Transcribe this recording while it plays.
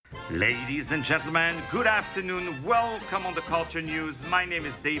Ladies and gentlemen, good afternoon. Welcome on the Culture News. My name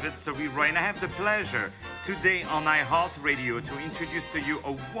is David Cerebro, and I have the pleasure today on iHeartRadio to introduce to you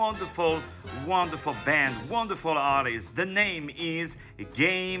a wonderful band, wonderful artist. The name is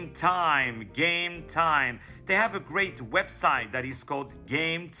Game Time. Game Time. They have a great website that is called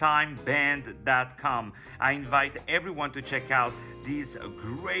GameTimeBand.com. I invite everyone to check out this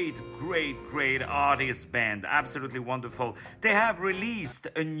great artist band. Absolutely wonderful. They have released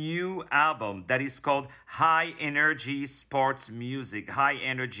a new album that is called High Energy Sports Music. High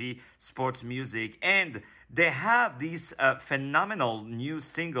Energy Sports Music. And they have this phenomenal new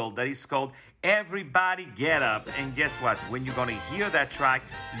single that is called Everybody Get Up. And guess what? When you're going to hear that track,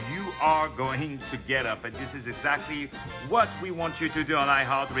 you are going to get up. And this is exactly what we want you to do on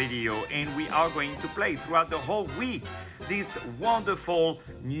iHeartRadio. And we are going to play throughout the whole week this wonderful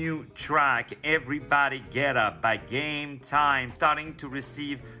new track, Everybody Get Up by Game Time, starting to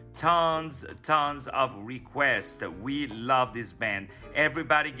receive tons of requests. We love this band.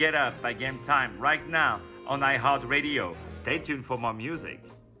 Everybody Get Up by Game Time right now on iHeartRadio. Stay tuned for more music.